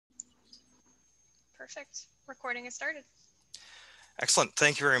Perfect. Recording is started. Excellent.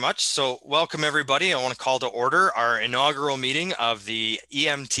 Thank you very much. So welcome everybody. I want to call to order our inaugural meeting of the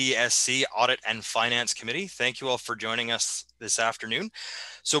EMTSC Audit and Finance Committee. Thank you all for joining us this afternoon.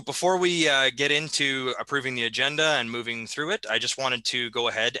 So before we get into approving the agenda and moving through it, I just wanted to go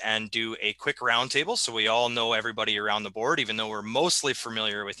ahead and do a quick roundtable so we all know everybody around the board, even though we're mostly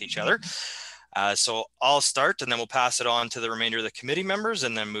familiar with each other. So I'll start and then we'll pass it on to the remainder of the committee members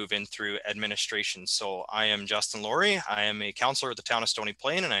and then move in through administration. So I am Justin Laurie. I am a councillor at the town of Stony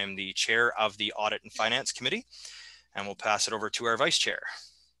Plain and I am the chair of the Audit and Finance Committee. And we'll pass it over to our vice chair.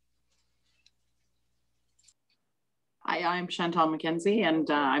 Hi, I'm Chantal McKenzie and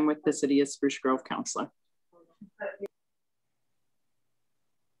I'm with the City of Spruce Grove Councillor.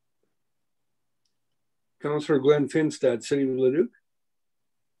 Councillor Glenn Finstad, City of Leduc.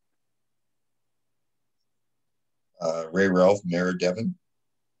 Ray Ralph, Mayor Devon.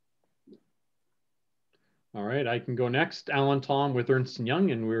 All right, I can go next. Alan Tom with Ernst & Young,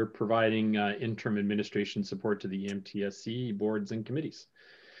 and we're providing interim administration support to the EMTSC boards and committees.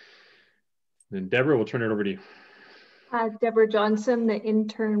 Then Deborah, we'll turn it over to you. Deborah Johnson, the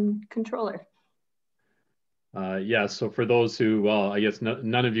interim controller. Yeah, so for those who, well, I guess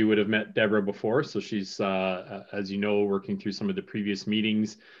none of you would have met Deborah before. So she's, as you know, working through some of the previous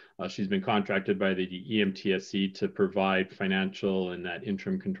meetings. She's been contracted by the EMTSC to provide financial and that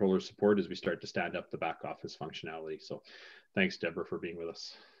interim controller support as we start to stand up the back office functionality. So thanks, Deborah, for being with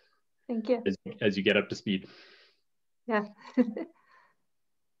us. Thank you. As you get up to speed. Yeah.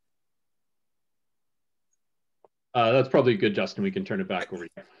 That's probably good, Justin. We can turn it back over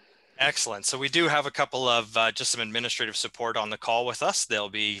to you. Excellent. So we do have a couple of just some administrative support on the call with us. They'll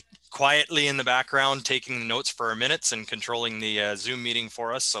be quietly in the background taking the notes for our minutes and controlling the Zoom meeting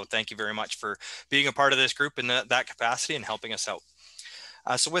for us. So thank you very much for being a part of this group in that capacity and helping us out.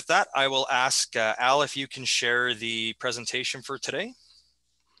 So with that, I will ask Al if you can share the presentation for today.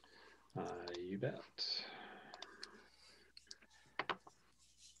 You bet.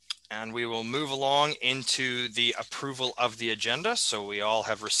 And we will move along into the approval of the agenda. So we all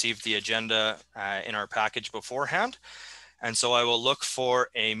have received the agenda in our package beforehand. And so I will look for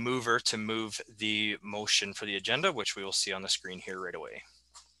a mover to move the motion for the agenda, which we will see on the screen here right away.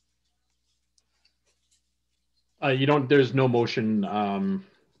 There's no motion,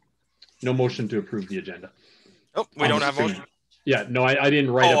 no motion to approve the agenda. Oh, we don't have one? Yeah, no, I didn't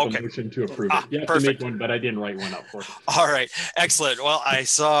write up a motion to approve it. You have perfect. to make one, but I didn't write one up for it. All right, excellent. Well, I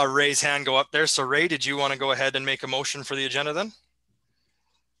saw Ray's hand go up there. So Ray, did you want to go ahead and make a motion for the agenda then?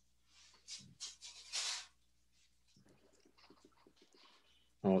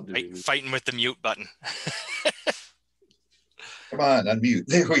 Oh, fighting with the mute button. Come on, unmute.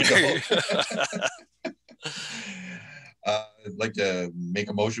 There we go. I'd like to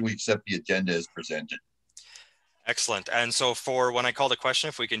make a motion. We accept the agenda as presented. Excellent. And so for when I call the question,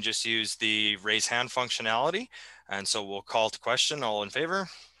 if we can just use the raise hand functionality. And so we'll call to question. All in favor?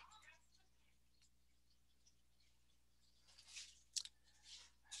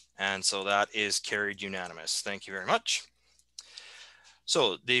 And so that is carried unanimous. Thank you very much.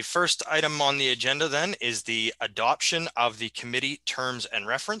 So the first item on the agenda then is the adoption of the committee terms and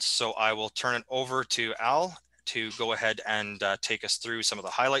reference. So I will turn it over to Al to go ahead and take us through some of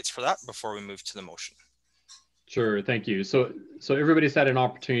the highlights for that before we move to the motion. Sure, thank you. So everybody's had an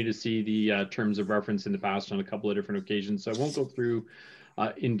opportunity to see the terms of reference in the past on a couple of different occasions. So I won't go through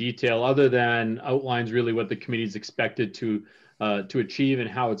in detail other than outlines really what the committee is expected to achieve and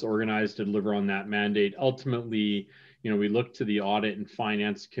how it's organized to deliver on that mandate. Ultimately, we look to the Audit and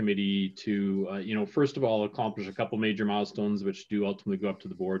Finance Committee to, first of all, accomplish a couple major milestones, which do ultimately go up to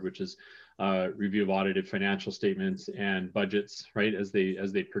the board, which is review of audited financial statements and budgets, right, as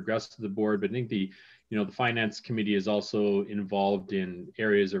they progress to the board. But I think the Finance Committee is also involved in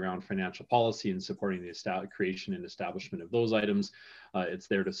areas around financial policy and supporting the creation and establishment of those items. It's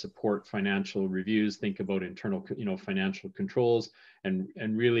there to support financial reviews, think about internal, financial controls, and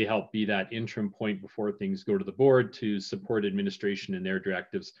really help be that interim point before things go to the board to support administration and their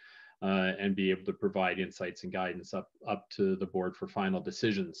directives and be able to provide insights and guidance up to the board for final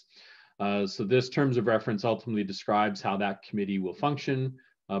decisions. So this terms of reference ultimately describes how that committee will function,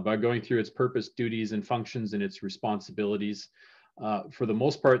 by going through its purpose, duties, and functions and its responsibilities. For the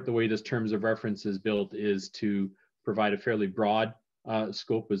most part, the way this terms of reference is built is to provide a fairly broad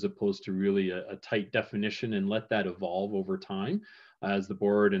scope as opposed to really a tight definition, and let that evolve over time as the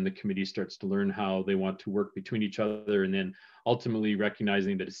board and the committee starts to learn how they want to work between each other, and then ultimately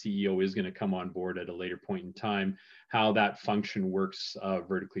recognizing that a CEO is going to come on board at a later point in time, how that function works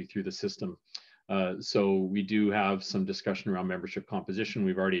vertically through the system. So we do have some discussion around membership composition.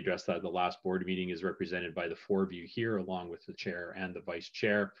 We've already addressed that. The last board meeting is represented by the 4 of you here, along with the chair and the vice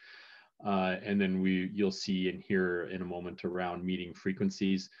chair. And then you'll see and hear in a moment around meeting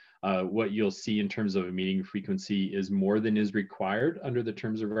frequencies. What you'll see in terms of a meeting frequency is more than is required under the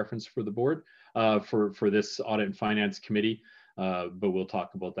terms of reference for the board for this Audit and Finance Committee. But we'll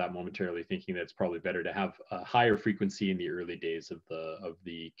talk about that momentarily, thinking that it's probably better to have a higher frequency in the early days of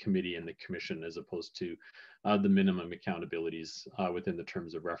the committee and the commission, as opposed to the minimum accountabilities within the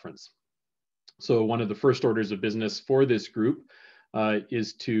terms of reference. So one of the first orders of business for this group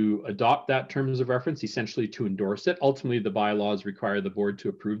is to adopt that terms of reference, essentially to endorse it. Ultimately, the bylaws require the board to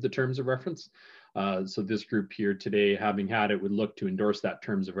approve the terms of reference. So this group here today, having had it, would look to endorse that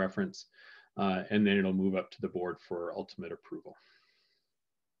terms of reference, and then it'll move up to the board for ultimate approval.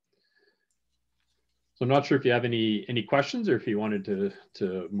 So I'm not sure if you have any questions, or if you wanted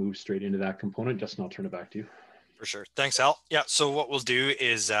to move straight into that component. Justin, I'll turn it back to you. For sure. Thanks, Al. Yeah, so what we'll do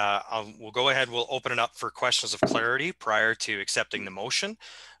is we'll go ahead, we'll open it up for questions of clarity prior to accepting the motion.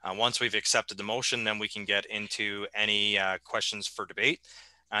 Once we've accepted the motion, then we can get into any questions for debate.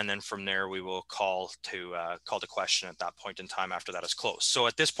 And then from there, we will call to question at that point in time after that is closed. So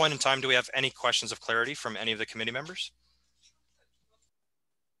at this point in time, do we have any questions of clarity from any of the committee members?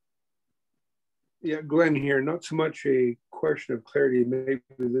 Yeah, Glenn here. Not so much a question of clarity. Maybe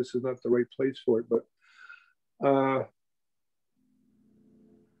this is not the right place for it, but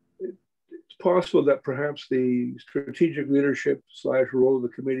it's possible that perhaps the strategic leadership / role of the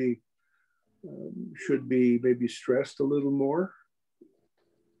committee should be maybe stressed a little more,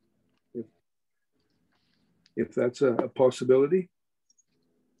 if that's a possibility,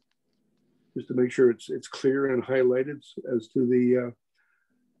 just to make sure it's clear and highlighted as to the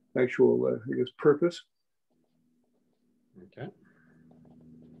actual, I guess, purpose. Okay.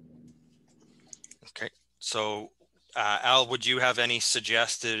 Okay. So, Al, would you have any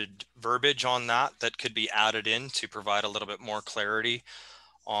suggested verbiage on that could be added in to provide a little bit more clarity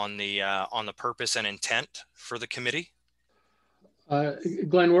on the purpose and intent for the committee?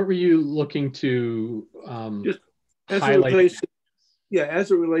 Glenn, what were you looking to just as highlight? It relates to, yeah,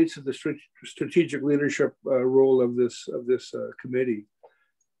 as it relates to the strategic leadership role of this committee,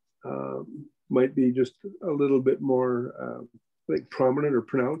 might be just a little bit more like prominent or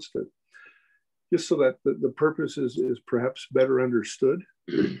pronounced, just so that the purpose is perhaps better understood.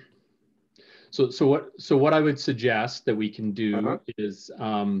 So what I would suggest that we can do is,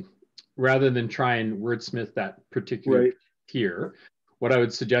 rather than try and wordsmith that particular here, what I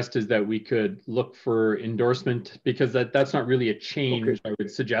would suggest is that we could look for endorsement, because that's not really a change, I would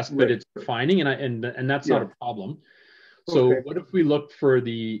suggest, but it's refining, and that's not a problem. So what if we looked for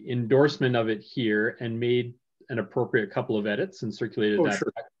the endorsement of it here and made an appropriate couple of edits and circulated that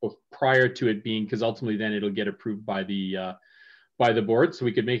back prior to it being, because ultimately then it'll get approved by the board. So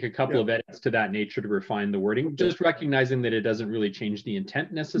we could make a couple of edits to that nature to refine the wording, just recognizing that it doesn't really change the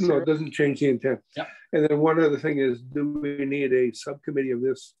intent necessarily. No, it doesn't change the intent. Yeah. And then one other thing is, do we need a subcommittee of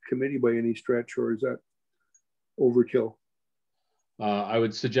this committee by any stretch, or is that overkill? I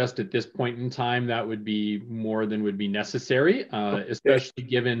would suggest at this point in time that would be more than would be necessary, especially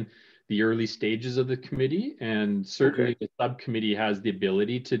given the early stages of the committee, and certainly the subcommittee has the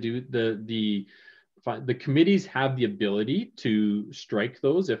ability to do the committees have the ability to strike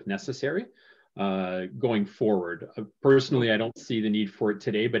those if necessary going forward. Personally, I don't see the need for it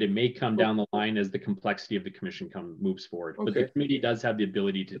today, but it may come down the line as the complexity of the commission moves forward. But the committee does have the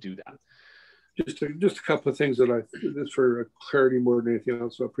ability to do that. Just a couple of things that just for clarity more than anything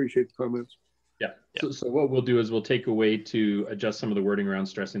else. So I appreciate the comments. Yeah. So what we'll do is we'll take away to adjust some of the wording around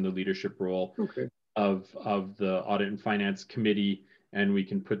stressing the leadership role of the Audit and Finance Committee, and we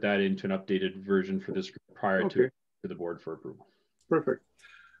can put that into an updated version for this group prior to the board for approval. Perfect.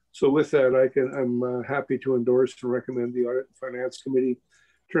 So with that, I'm happy to endorse and recommend the Audit and Finance Committee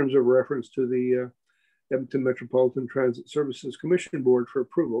in terms of reference to the Edmonton Metropolitan Transit Services Commission Board for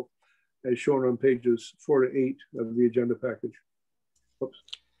approval, as shown on pages 4 to 8 of the agenda package. Oops.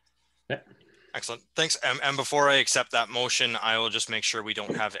 Excellent. Thanks. And before I accept that motion, I will just make sure we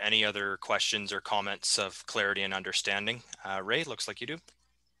don't have any other questions or comments of clarity and understanding. Ray, looks like you do.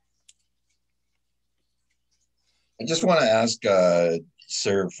 I just want to ask,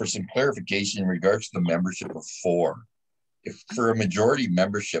 sir, for some clarification in regards to the membership of 4. If for a majority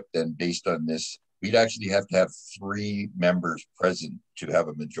membership, then based on this, we'd actually have to have 3 members present to have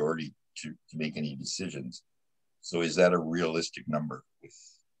a majority to make any decisions. So is that a realistic number?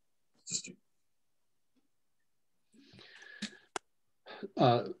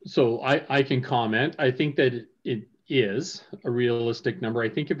 So I can comment. I think that is a realistic number. I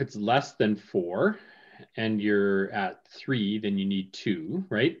think if it's less than 4 and you're at 3, then you need 2,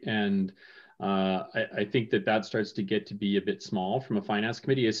 right? And I think that starts to get to be a bit small from a finance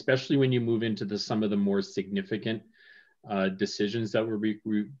committee, especially when you move into some of the more significant decisions that will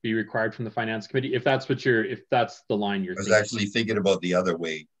be required from the finance committee. If that's the line you're thinking. I was actually thinking about the other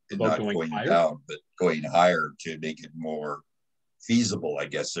way, not going down, but going higher to make it more feasible, I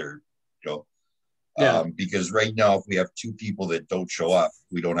guess, or yeah. Because right now, if we have 2 people that don't show up,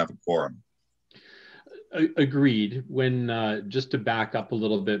 we don't have a quorum. Agreed. When just to back up a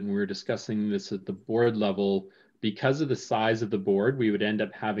little bit, when we were discussing this at the board level, because of the size of the board, we would end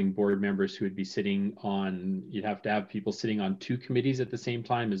up having board members who would be sitting on, you'd have to have people sitting on 2 committees at the same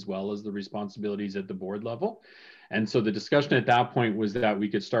time, as well as the responsibilities at the board level. And so the discussion at that point was that we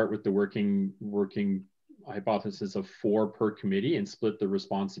could start with the working hypothesis of 4 per committee and split the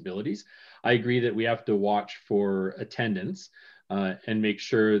responsibilities. I agree that we have to watch for attendance and make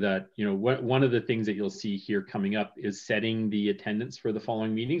sure that, one of the things that you'll see here coming up is setting the attendance for the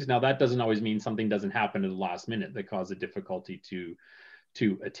following meetings. Now, that doesn't always mean something doesn't happen at the last minute that causes a difficulty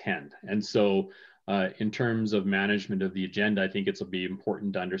to attend. And so in terms of management of the agenda, I think it'll be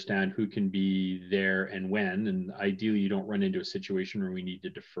important to understand who can be there and when. And ideally, you don't run into a situation where we need to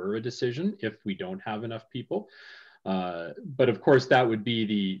defer a decision if we don't have enough people. But of course, that would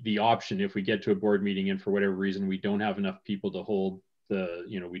be the option if we get to a board meeting and for whatever reason we don't have enough people to hold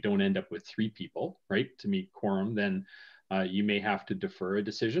we don't end up with 3 people, right, to meet quorum, then you may have to defer a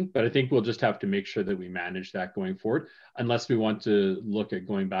decision. But I think we'll just have to make sure that we manage that going forward, unless we want to look at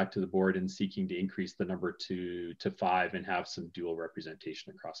going back to the board and seeking to increase the number to 5 and have some dual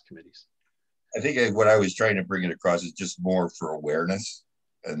representation across committees. I think what I was trying to bring it across is just more for awareness,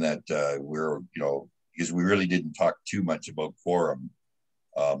 and that we're, because we really didn't talk too much about quorum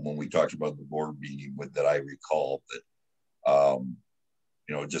when we talked about the board meeting that I recall, but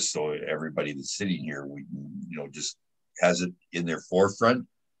just so everybody that's sitting here, we just has it in their forefront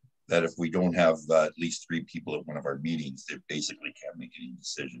that if we don't have at least 3 people at one of our meetings, they basically can't make any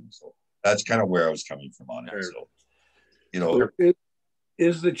decisions. So that's kind of where I was coming from on it. So,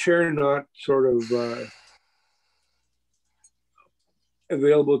 is the chair not sort of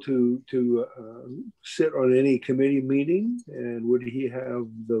available to sit on any committee meeting, and would he have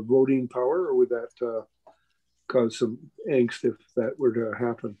the voting power, or would that cause some angst if that were to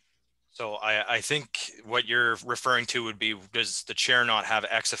happen? So I think what you're referring to would be, does the chair not have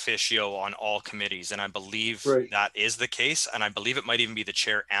ex officio on all committees? And I believe that is the case. And I believe it might even be the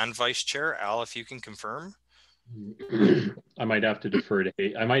chair and vice chair. Al, if you can confirm. I might have to defer to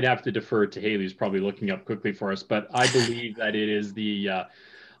Haley, who's probably looking up quickly for us, but I believe that it is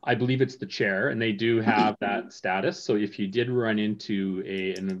I believe it's the chair, and they do have that status. So if you did run into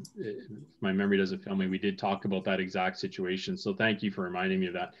and if my memory doesn't fail me, we did talk about that exact situation. So thank you for reminding me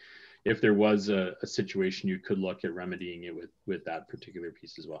of that. If there was a situation, you could look at remedying it with that particular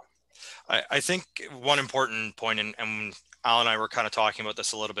piece as well. I think one important point, and Al and I were kind of talking about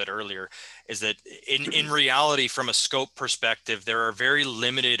this a little bit earlier, is that in reality, from a scope perspective, there are very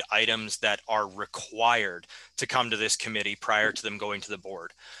limited items that are required to come to this committee prior to them going to the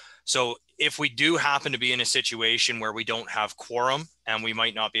board. So if we do happen to be in a situation where we don't have quorum and we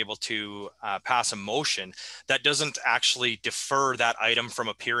might not be able to pass a motion, that doesn't actually defer that item from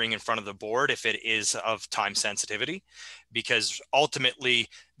appearing in front of the board if it is of time sensitivity, because ultimately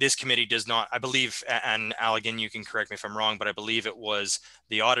this committee does not, I believe, and Al, again, you can correct me if I'm wrong, but I believe it was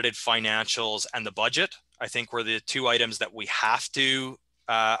the audited financials and the budget, I think, were the 2 items that we have to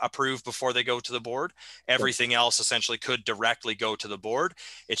approve before they go to the board. Everything else essentially could directly go to the board.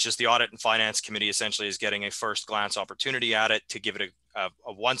 It's just the Audit and Finance Committee essentially is getting a first glance opportunity at it to give it a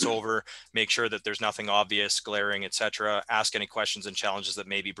once over, make sure that there's nothing obvious, glaring, etc. Ask any questions and challenges that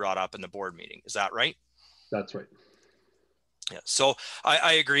may be brought up in the board meeting. Is that right? That's right. Yeah, so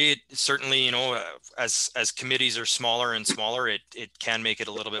I agree. It certainly, as committees are smaller and smaller, it can make it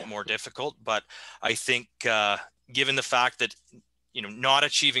a little bit more difficult. But I think given the fact that not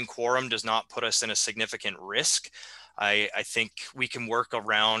achieving quorum does not put us in a significant risk, I think we can work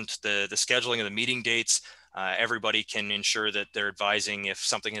around the scheduling of the meeting dates. Everybody can ensure that they're advising if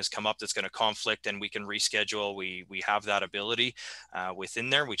something has come up that's going to conflict, and we can reschedule. We have that ability within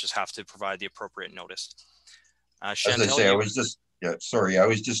there. We just have to provide the appropriate notice. Chantal, as I say, I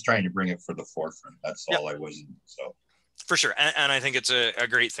was just trying to bring it for the forefront. That's all. I wasn't. So for sure, and I think it's a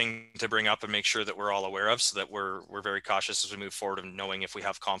great thing to bring up and make sure that we're all aware of, so that we're very cautious as we move forward and knowing if we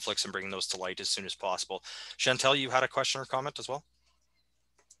have conflicts and bringing those to light as soon as possible. Chantal, you had a question or comment as well?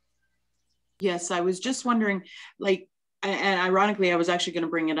 Yes, I was just wondering, like, and ironically, I was actually going to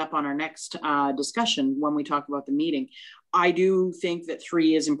bring it up on our next discussion when we talk about the meeting. I do think that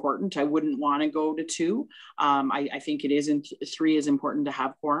 3 is important. I wouldn't want to go to 2. I think it isn't 3 is important to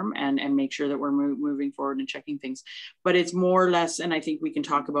have quorum and make sure that we're moving forward and checking things. But it's more or less, and I think we can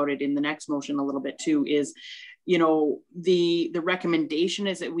talk about it in the next motion a little bit too, is, you know, the recommendation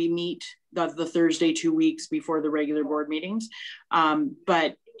is that we meet the Thursday 2 weeks before the regular board meetings.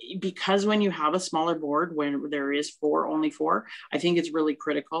 But because when you have a smaller board, when there is only four, I think it's really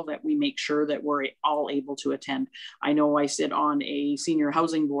critical that we make sure that we're all able to attend. I know I sit on a senior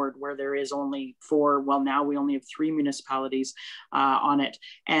housing board where there is only 4. Well, now we only have 3 municipalities on it.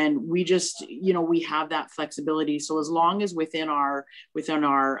 And we just, you know, we have that flexibility. So as long as within our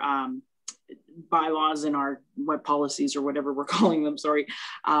bylaws and our web policies or whatever we're calling them,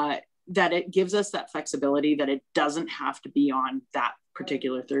 that it gives us that flexibility, that it doesn't have to be on that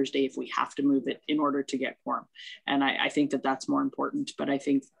particular Thursday if we have to move it in order to get quorum. And I think that that's more important, but I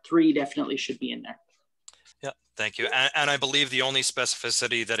think 3 definitely should be in there. Yeah, thank you. And I believe the only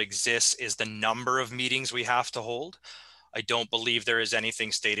specificity that exists is the number of meetings we have to hold. I don't believe there is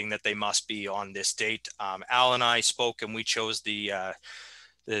anything stating that they must be on this date. Al and I spoke and we chose the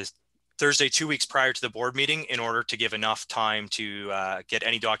Thursday 2 weeks prior to the board meeting in order to give enough time to get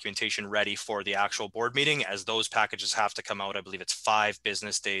any documentation ready for the actual board meeting, as those packages have to come out. I believe it's 5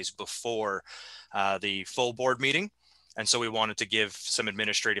 business days before the full board meeting. And so we wanted to give some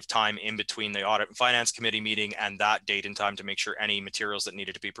administrative time in between the Audit and Finance Committee meeting and that date and time to make sure any materials that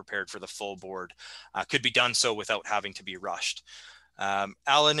needed to be prepared for the full board could be done so without having to be rushed.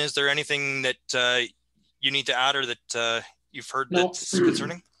 Alan, is there anything that you need to add or that you've heard that's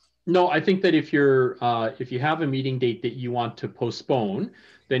concerning? No, I think that if you have a meeting date that you want to postpone,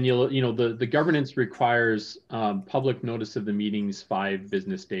 then the governance requires public notice of the meetings 5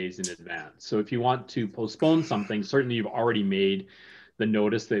 business days in advance. So if you want to postpone something, certainly you've already made the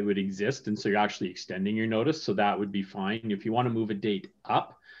notice that it would exist, and so you're actually extending your notice, so that would be fine. If you want to move a date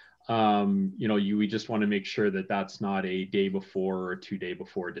up, we just want to make sure that that's not a day before or 2 day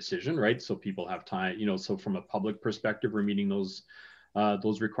before decision, right? So people have time, so from a public perspective, we're meeting those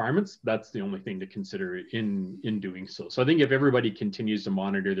requirements. That's the only thing to consider in doing so. So I think if everybody continues to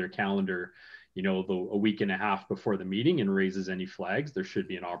monitor their calendar, a week and a half before the meeting and raises any flags, there should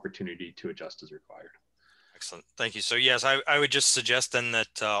be an opportunity to adjust as required. Excellent. Thank you. So yes, I would just suggest then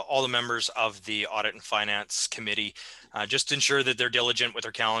that all the members of the Audit and Finance Committee just ensure that they're diligent with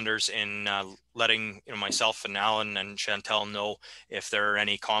their calendars in letting myself and Alan and Chantel know if there are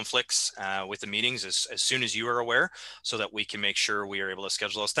any conflicts with the meetings as soon as you are aware, so that we can make sure we are able to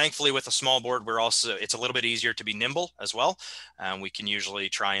schedule those. Thankfully, with a small board, it's a little bit easier to be nimble as well. We can usually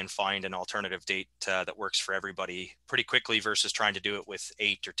try and find an alternative date that works for everybody pretty quickly versus trying to do it with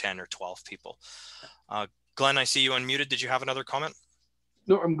 8 or 10 or 12 people. Glenn, I see you unmuted. Did you have another comment?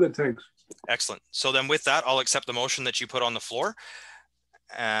 No, I'm good, thanks. Excellent. So then with that, I'll accept the motion that you put on the floor.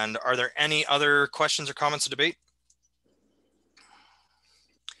 And are there any other questions or comments or debate?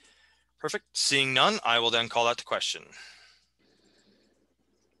 Perfect. Seeing none, I will then call that to question.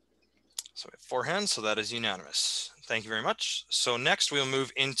 So we have 4 hands, so that is unanimous. Thank you very much. So next we'll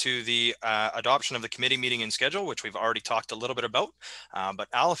move into the adoption of the committee meeting and schedule, which we've already talked a little bit about. But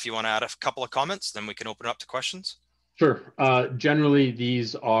Al, if you want to add a couple of comments, then we can open it up to questions. Sure. Generally,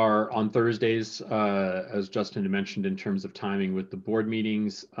 these are on Thursdays, as Justin mentioned, in terms of timing with the board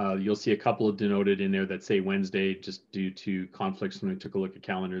meetings. You'll see a couple of denoted in there that say Wednesday, just due to conflicts when we took a look at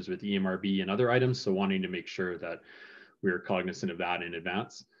calendars with EMRB and other items. So wanting to make sure that we are cognizant of that in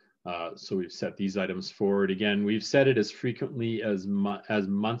advance. So we've set these items forward. Again, we've set it as frequently as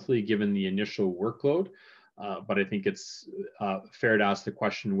monthly given the initial workload. But I think it's fair to ask the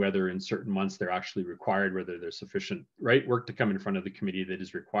question whether in certain months they're actually required, whether there's sufficient work to come in front of the committee that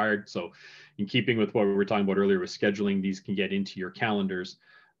is required. So in keeping with what we were talking about earlier with scheduling, these can get into your calendars,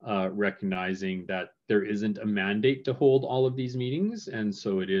 recognizing that there isn't a mandate to hold all of these meetings. And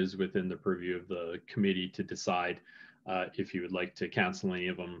so it is within the purview of the committee to decide if you would like to cancel any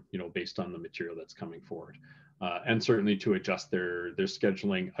of them, based on the material that's coming forward. And certainly to adjust their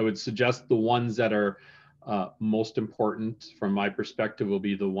scheduling. I would suggest the ones that are most important from my perspective will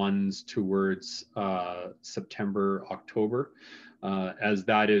be the ones towards September, October, as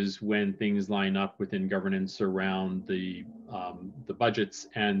that is when things line up within governance around the budgets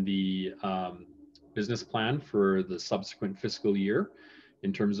and the business plan for the subsequent fiscal year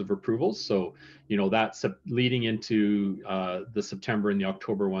in terms of approvals. So, that's leading into the September and the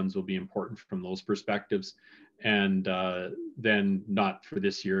October ones will be important from those perspectives. and then not for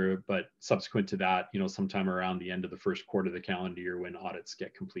this year, but subsequent to that, you know, sometime around the end of the first quarter of the calendar year when audits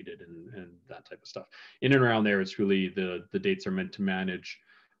get completed and that type of stuff. In and around there, it's really the dates are meant to manage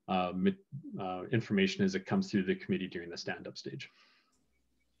information as it comes through the committee during the stand-up stage.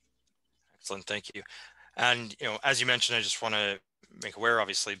 Excellent, thank you. And, you know, as you mentioned, I just want to make aware,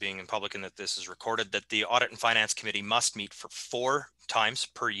 obviously being in public and that this is recorded, that the Audit and Finance Committee must meet for 4 times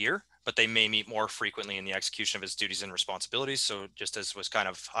per year, but they may meet more frequently in the execution of its duties and responsibilities. So just as was kind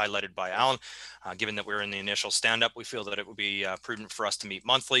of highlighted by Alan, given that we're in the initial stand-up, we feel that it would be prudent for us to meet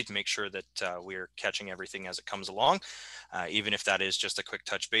monthly to make sure that we're catching everything as it comes along, even if that is just a quick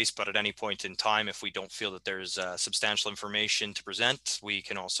touch base. But at any point in time, if we don't feel that there's substantial information to present, we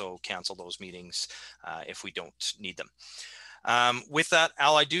can also cancel those meetings if we don't need them. With that,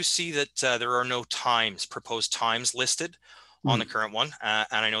 Al, I do see that there are no proposed times listed on the current one. And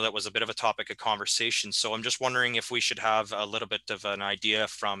I know that was a bit of a topic of conversation. So I'm just wondering if we should have a little bit of an idea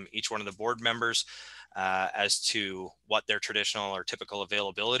from each one of the board members as to what their traditional or typical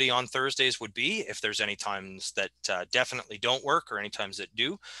availability on Thursdays would be, if there's any times that definitely don't work or any times that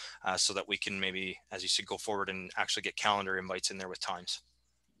do, so that we can maybe, as you said, go forward and actually get calendar invites in there with times.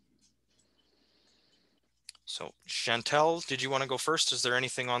 So Chantel, did you want to go first? Is there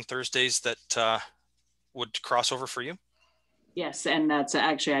anything on Thursdays that would cross over for you? Yes, and that's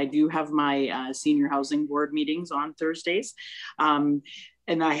actually, I do have my senior housing board meetings on Thursdays. And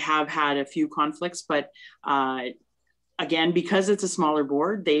I have had a few conflicts, but again, because it's a smaller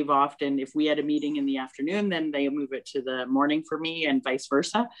board, they've often, if we had a meeting in the afternoon, then they move it to the morning for me and vice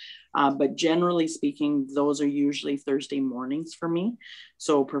versa. But generally speaking, those are usually Thursday mornings for me.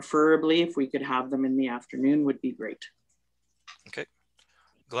 So preferably if we could have them in the afternoon would be great. Okay.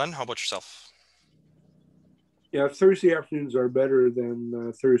 Glenn, how about yourself? Yeah, Thursday afternoons are better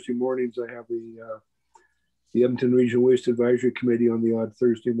than Thursday mornings. I have the Edmonton Regional Waste Advisory Committee on the odd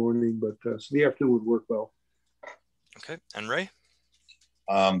Thursday morning, but so the afternoon would work well. Okay, and Ray?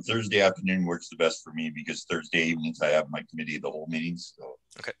 Thursday afternoon works the best for me because Thursday evenings I have my committee of the whole meetings. So.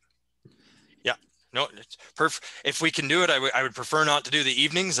 Okay. Yeah, no, it's perfect. If we can do it, I would prefer not to do the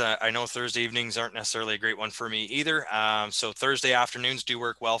evenings. I know Thursday evenings aren't necessarily a great one for me either. So Thursday afternoons do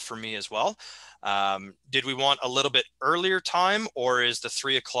work well for me as well. Did we want a little bit earlier time, or is the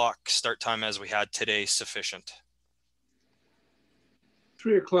 3 o'clock start time as we had today sufficient?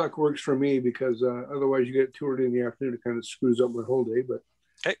 3 o'clock works for me because otherwise you get too early in the afternoon, it kind of screws up my whole day, but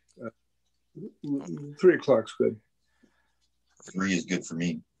okay. 3 o'clock's good. 3 is good for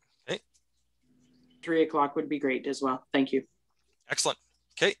me. Okay. 3 o'clock would be great as well. Thank you. Excellent.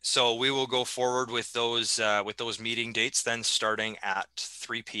 Okay, so we will go forward with those meeting dates then starting at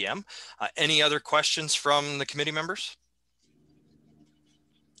 3 p.m. Any other questions from the committee members?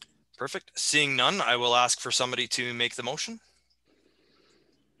 Perfect. Seeing none, I will ask for somebody to make the motion.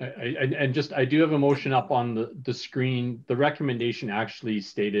 I do have a motion up on the screen. The recommendation actually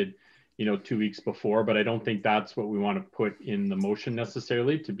stated, you know, 2 weeks before, but I don't think that's what we want to put in the motion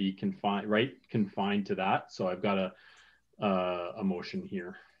necessarily to be confined to that. So I've got a motion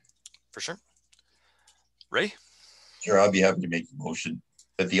here. For sure. Ray? Sure, I'll be happy to make the motion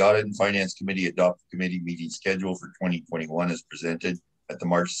that the Audit and Finance Committee adopt the committee meeting schedule for 2021 as presented at the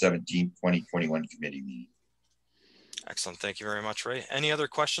March 17th, 2021 committee meeting. Excellent. Thank you very much, Ray. Any other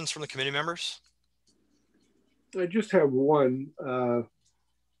questions from the committee members? I just have one.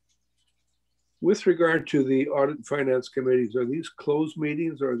 With regard to the Audit and Finance Committees, are these closed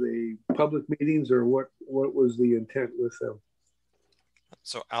meetings? Are they public meetings, or what was the intent with them?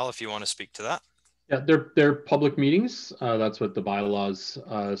 So Al, if you want to speak to that. Yeah, they're public meetings. That's what the bylaws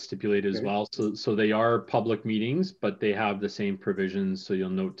stipulate as well. So they are public meetings, but they have the same provisions. So you'll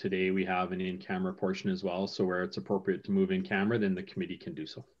note today we have an in-camera portion as well. So where it's appropriate to move in camera, then the committee can do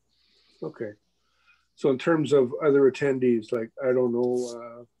so. Okay. So in terms of other attendees, like, I don't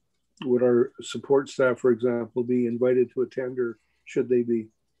know, would our support staff, for example, be invited to attend, or should they be?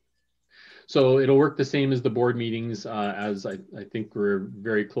 So it'll work the same as the board meetings, as I think we're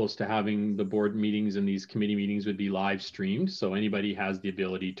very close to having the board meetings, and these committee meetings would be live streamed. So anybody has the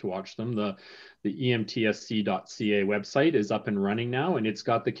ability to watch them. The EMTSC.ca website is up and running now, and it's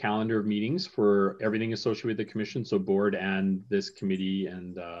got the calendar of meetings for everything associated with the commission. So board and this committee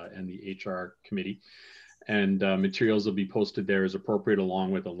and the HR committee. And materials will be posted there as appropriate,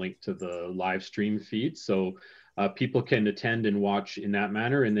 along with a link to the live stream feed. So people can attend and watch in that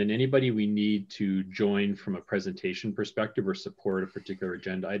manner. And then anybody we need to join from a presentation perspective or support a particular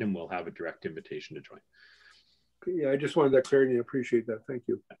agenda item will have a direct invitation to join. Yeah, I just wanted that clarity. I appreciate that. Thank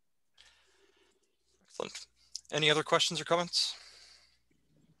you. Excellent. Any other questions or comments?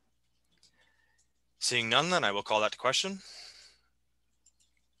 Seeing none, then I will call that to question.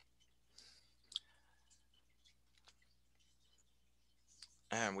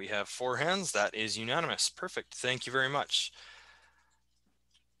 And we have 4 hands. That is unanimous. Perfect. Thank you very much.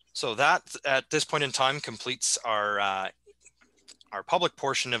 So that, at this point in time, completes our public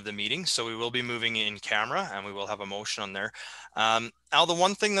portion of the meeting. So we will be moving in camera and we will have a motion on there. Al, the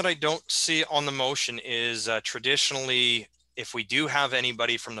one thing that I don't see on the motion is traditionally, if we do have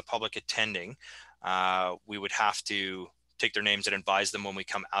anybody from the public attending, we would have to take their names and advise them when we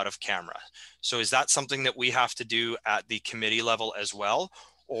come out of camera. So is that something that we have to do at the committee level as well?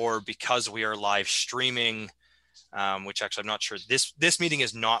 Or because we are live streaming, which actually I'm not sure, this meeting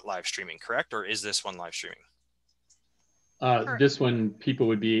is not live streaming, correct? Or is this one live streaming? This one, people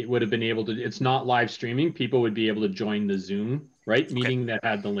would have been able to, it's not live streaming, people would be able to join the Zoom, right? Okay. Meeting that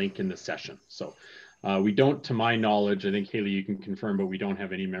had the link in the session. So we don't, to my knowledge, I think Haley, you can confirm, but we don't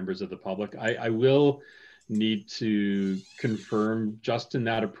have any members of the public. I will need to confirm just in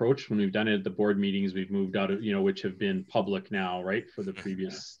that approach. When we've done it at the board meetings, we've moved out of, which have been public now, right? For the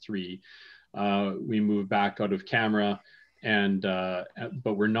previous 3, we moved back out of camera. And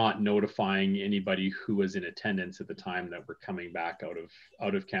but we're not notifying anybody who was in attendance at the time that we're coming back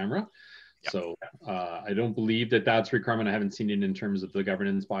out of camera. Yep. So I don't believe that that's a requirement. I haven't seen it in terms of the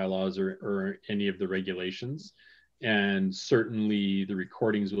governance bylaws or any of the regulations. And certainly the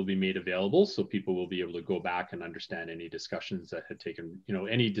recordings will be made available, so people will be able to go back and understand any discussions that had taken,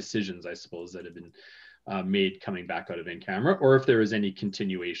 any decisions, I suppose, that have been made coming back out of in-camera, or if there is any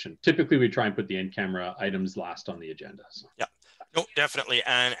continuation. Typically, we try and put the in-camera items last on the agenda. So. Yeah, no, definitely.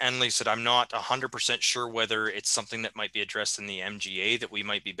 And Lisa, I'm not 100% sure whether it's something that might be addressed in the MGA that we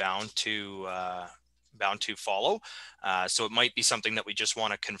might be bound to follow. So it might be something that we just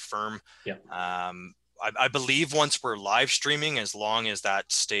want to confirm. Yeah. I believe once we're live streaming, as long as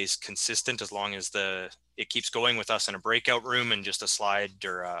that stays consistent, as long as it keeps going with us in a breakout room and just a slide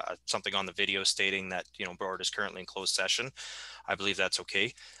or something on the video stating that, board is currently in closed session, I believe that's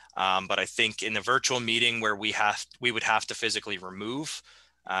okay. But I think in the virtual meeting where we would have to physically remove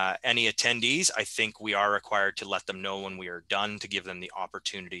any attendees, I think we are required to let them know when we are done to give them the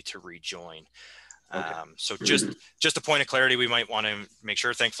opportunity to rejoin. Okay. So just a point of clarity, we might want to make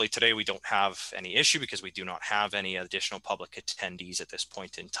sure. Thankfully today we don't have any issue because we do not have any additional public attendees at this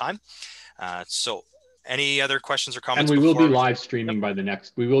point in time. So any other questions or comments? And we will be live streaming by the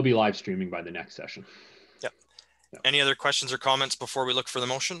next. We will be live streaming by the next session. Yep. Any other questions or comments before we look for the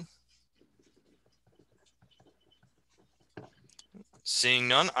motion? Seeing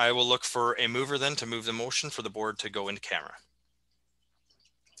none, I will look for a mover then to move the motion for the board to go into camera.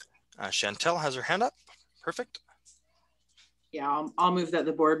 Chantel has her hand up. Perfect. Yeah, I'll move that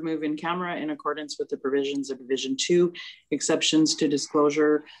the board move in camera in accordance with the provisions of Division 2, exceptions to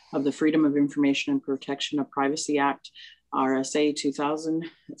disclosure of the Freedom of Information and Protection of Privacy Act, RSA 2000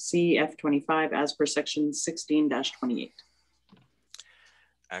 CF 25 as per section 16-28.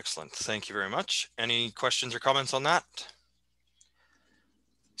 Excellent. Thank you very much. Any questions or comments on that?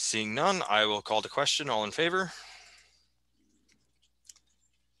 Seeing none, I will call the question. All in favor?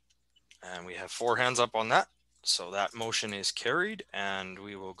 And we have 4 hands up on that. So that motion is carried and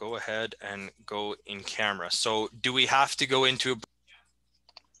we will go ahead and go in camera. So do we have to go into? The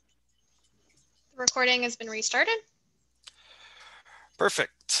recording has been restarted.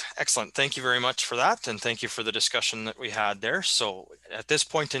 Perfect. Excellent. Thank you very much for that. And thank you for the discussion that we had there. So at this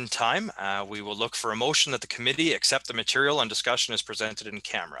point in time, we will look for a motion that the committee accept the material and discussion is presented in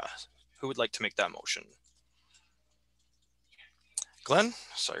camera. Who would like to make that motion? Glenn,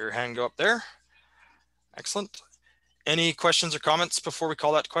 saw your hand go up there. Excellent. Any questions or comments before we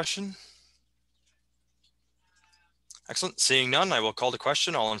call that question? Excellent. Seeing none, I will call the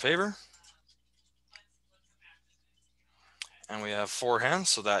question. All in favor? And we have 4 hands,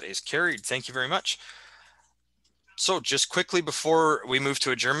 so that is carried. Thank you very much. So just quickly before we move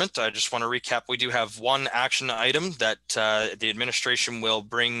to adjournment, I just want to recap. We do have one action item that the administration will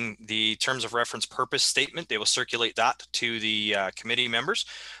bring the terms of reference purpose statement. They will circulate that to the committee members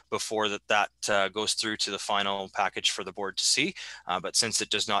before that goes through to the final package for the board to see. But since it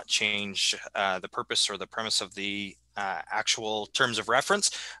does not change the purpose or the premise of the actual terms of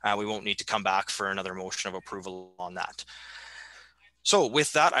reference, we won't need to come back for another motion of approval on that. So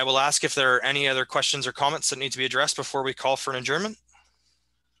with that, I will ask if there are any other questions or comments that need to be addressed before we call for an adjournment.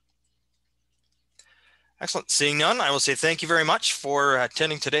 Excellent. Seeing none, I will say thank you very much for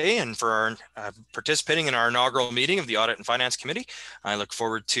attending today and for participating in our inaugural meeting of the Audit and Finance Committee. I look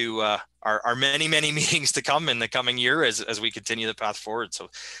forward to our many, many meetings to come in the coming year as we continue the path forward. So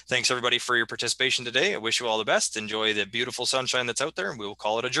thanks everybody for your participation today. I wish you all the best. Enjoy the beautiful sunshine that's out there and we will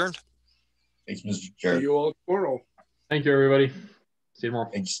call it adjourned. Thanks, Mr. Chair. See you all tomorrow. Thank you, everybody. See you tomorrow.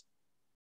 Thanks.